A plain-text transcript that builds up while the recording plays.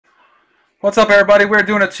What's up, everybody? We're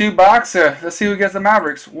doing a 2-boxer. Let's see who gets the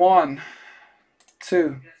Mavericks. 1,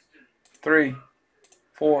 2, 3,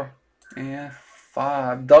 4, and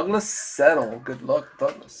 5. Douglas Settle. Good luck,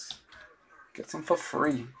 Douglas. Get some for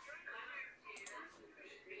free.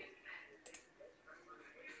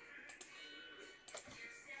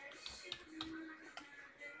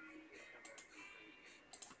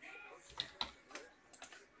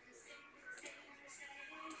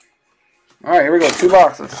 All right, here we go. 2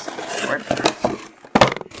 boxes. Right there.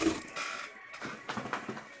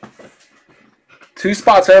 2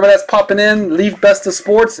 spots. Everybody that's popping in, leave Best of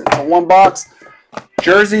Sports. It's a 1 box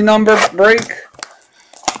jersey number break.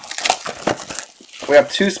 We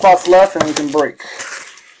have 2 spots left, and we can break.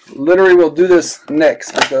 Literally, we'll do this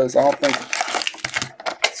next because I don't think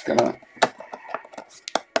it's gonna.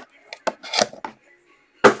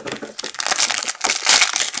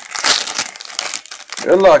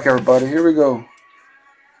 Good luck, everybody. Here we go.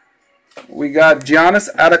 We got Giannis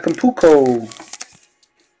Antetokounmpo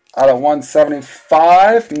out of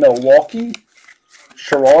 175, Milwaukee.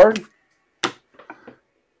 Sherrard.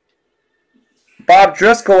 Bob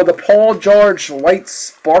Driscoll with the Paul George Light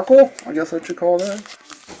Sparkle. I guess what you call that.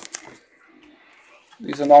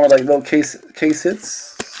 These are normally like little case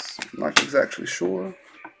hits. I'm not exactly sure.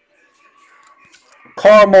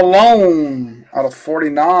 Karl Malone out of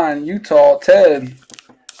 49, Utah, Ted.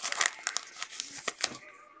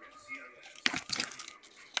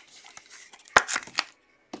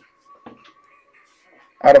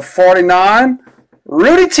 Out of 49,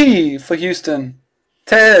 Rudy T for Houston,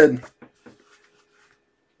 Ted.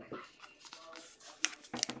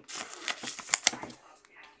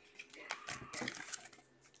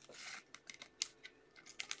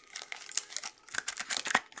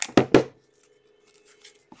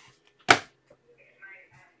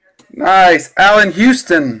 Nice. Allen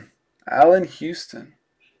Houston. Allen Houston.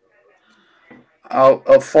 Out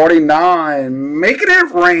of 49. Making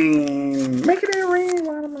it rain. Making it rain.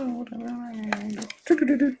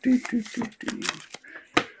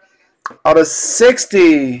 Out of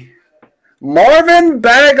 60. Marvin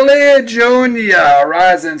Bagley Jr.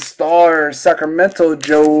 Rising Star. Sacramento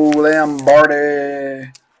Joe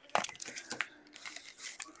Lombardi.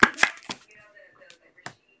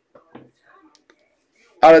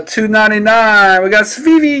 Out of 299, we got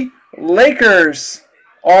Svivi Lakers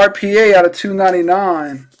RPA out of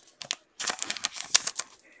 299.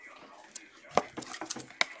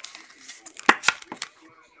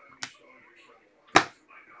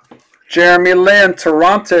 Jeremy Lin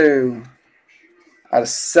Toronto out of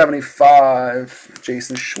 75.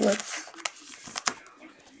 Jason Schwartz.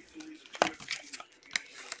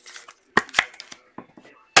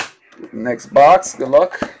 Next box. Good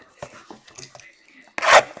luck.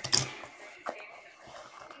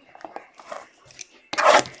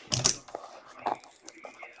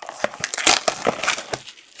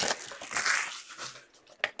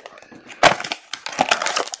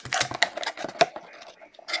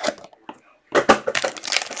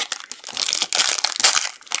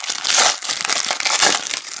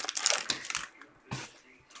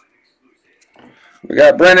 We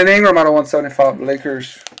got Brandon Ingram out of 175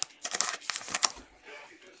 Lakers.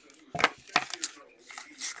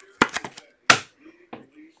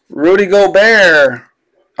 Rudy Gobert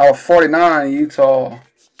out of 49 Utah,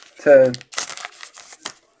 Ted.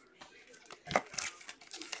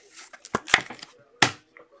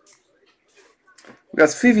 We got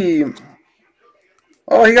Fifi.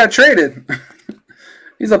 Oh, he got traded.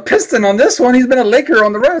 He's a Piston on this one. He's been a Laker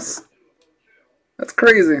on the rest. That's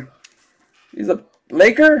crazy. He's a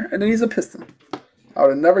Laker, and then he's a Piston. I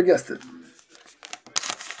would have never guessed it.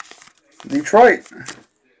 Detroit.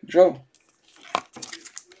 Joe.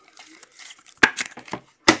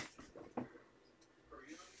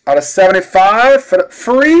 Out of 75, for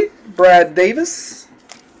free, Brad Davis.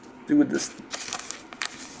 Do with this.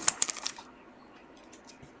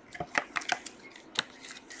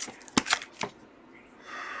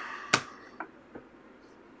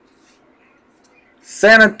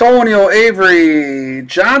 San Antonio Avery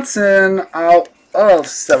Johnson out of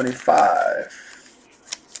 75.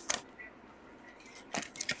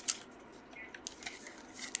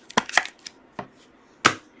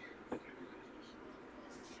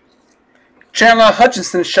 Chandler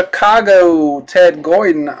Hutchinson, Chicago, Ted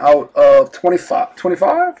Gordon out of 25.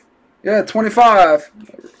 25? Yeah, 25.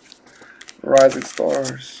 Rising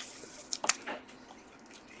Stars.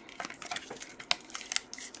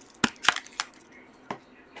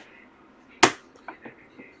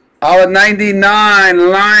 Out of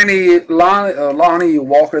 99, Lonnie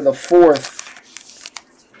Walker the 4th.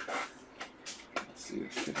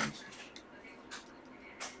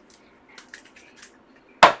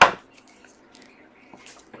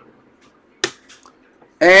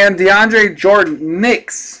 And DeAndre Jordan,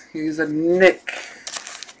 Knicks. He's a Knick.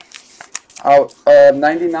 Out of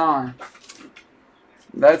 99.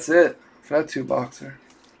 That's it for that 2-boxer.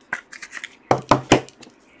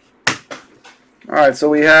 Alright, so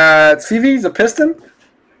we had CV's a Piston.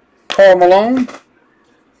 Karl Malone.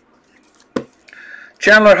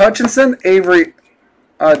 Chandler Hutchinson. Avery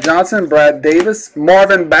Johnson. Brad Davis.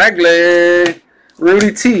 Marvin Bagley.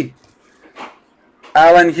 Rudy T.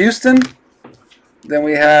 Allen Houston. Then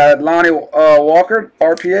we had Lonnie Walker,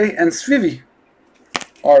 RPA. And Svivi,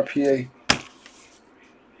 RPA.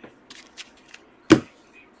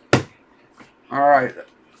 Alright.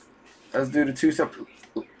 Let's do the 2 separate.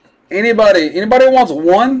 Anybody wants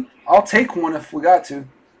one? I'll take one if we got to.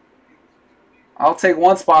 I'll take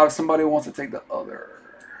one spot if somebody wants to take the other.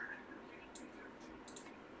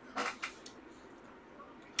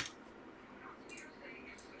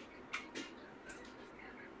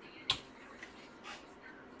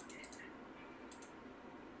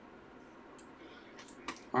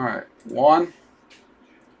 All right. 1,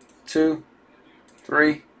 2,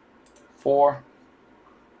 3, 4,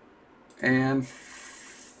 and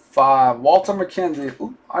 5. Walter McKenzie.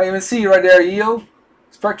 Ooh, I didn't even see you right there, EO.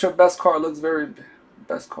 Spectra best card looks very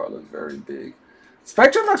big.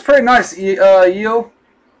 Spectra looks pretty nice, EO.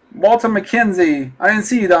 Walter McKenzie. I didn't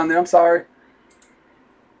see you down there. I'm sorry.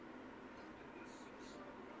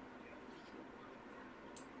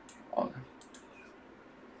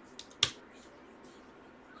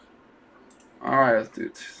 All right, let's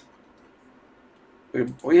do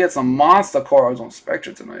it. We had some monster cards on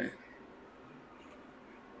Spectra tonight.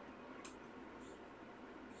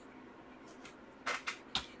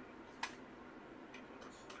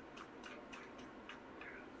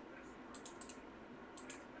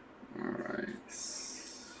 All right.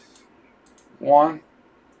 1,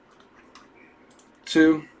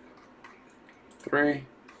 2, 3,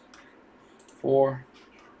 4,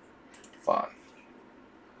 5.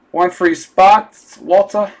 1 free spot,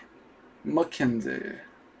 Walter McKenzie.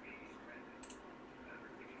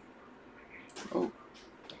 Oh.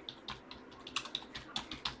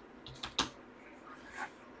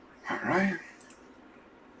 All right.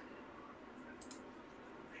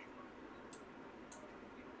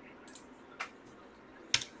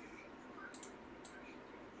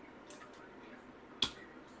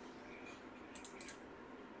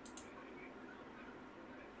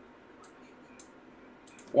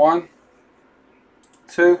 One,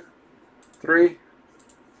 2, 3,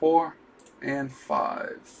 4, and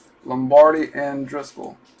 5. Lombardi and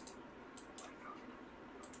Driscoll.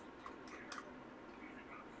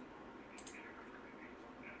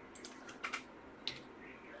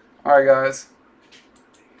 All right, guys.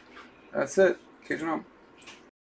 That's it. Cajun up.